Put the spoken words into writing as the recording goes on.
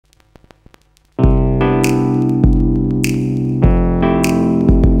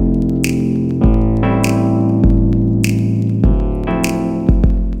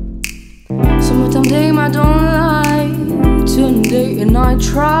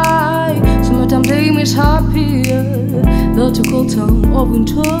try. Summertime day is happier. The too cold time of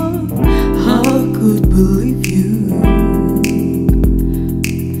winter. I could believe you.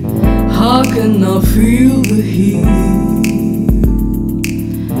 How can I feel the heat?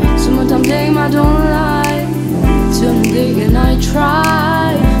 Summertime day I don't like. Turn day and I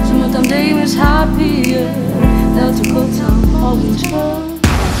try. Summertime day is happier. The too cold time of winter.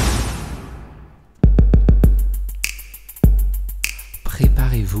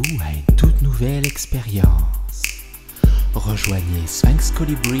 Préparez-vous à une toute nouvelle expérience. Rejoignez SPHINX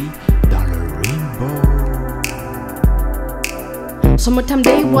COLIBRI dans le rainbow. Summertime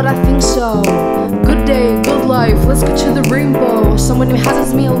day, what I think so. Good day, good life, let's get to the rainbow. Someone who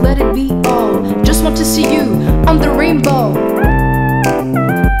has me, let it be all. Just want to see you on the rainbow.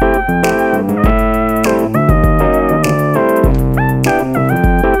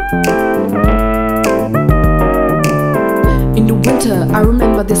 I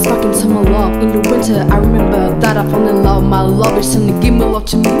remember this fucking summer love. In the winter, I remember that I fell in love. My love is sunny, give me love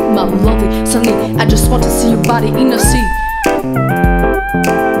to me, my lovely sunny. I just want to see your body in the sea.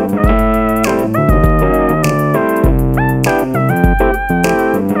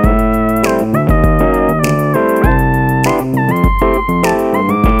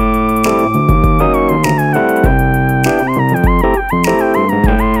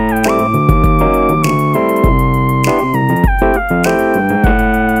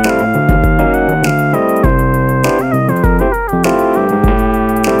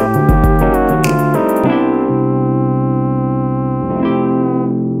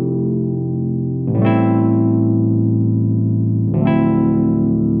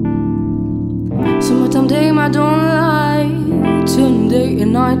 Summertime day I don't like. Turn day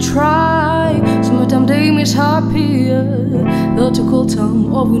and I try. Summertime day is happier. The too cold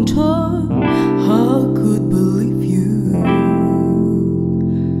time of winter. I could believe you.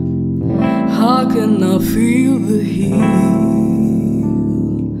 How can I feel the heat?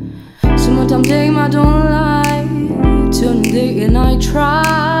 Summertime day I don't like. Turn day and I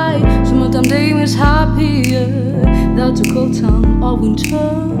try. Summertime day is happier. The too cold time of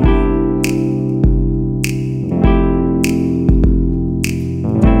winter.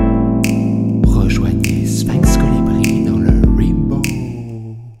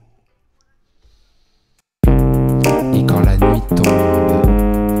 Et quand la nuit tombe,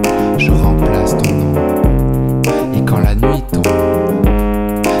 je remplace ton nom. Et quand la nuit tombe,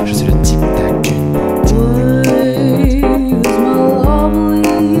 je suis le tic-tac d'une Where's my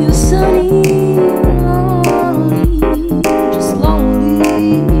lovely sunny, lonely, just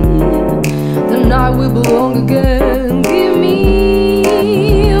lonely. The night will belong again.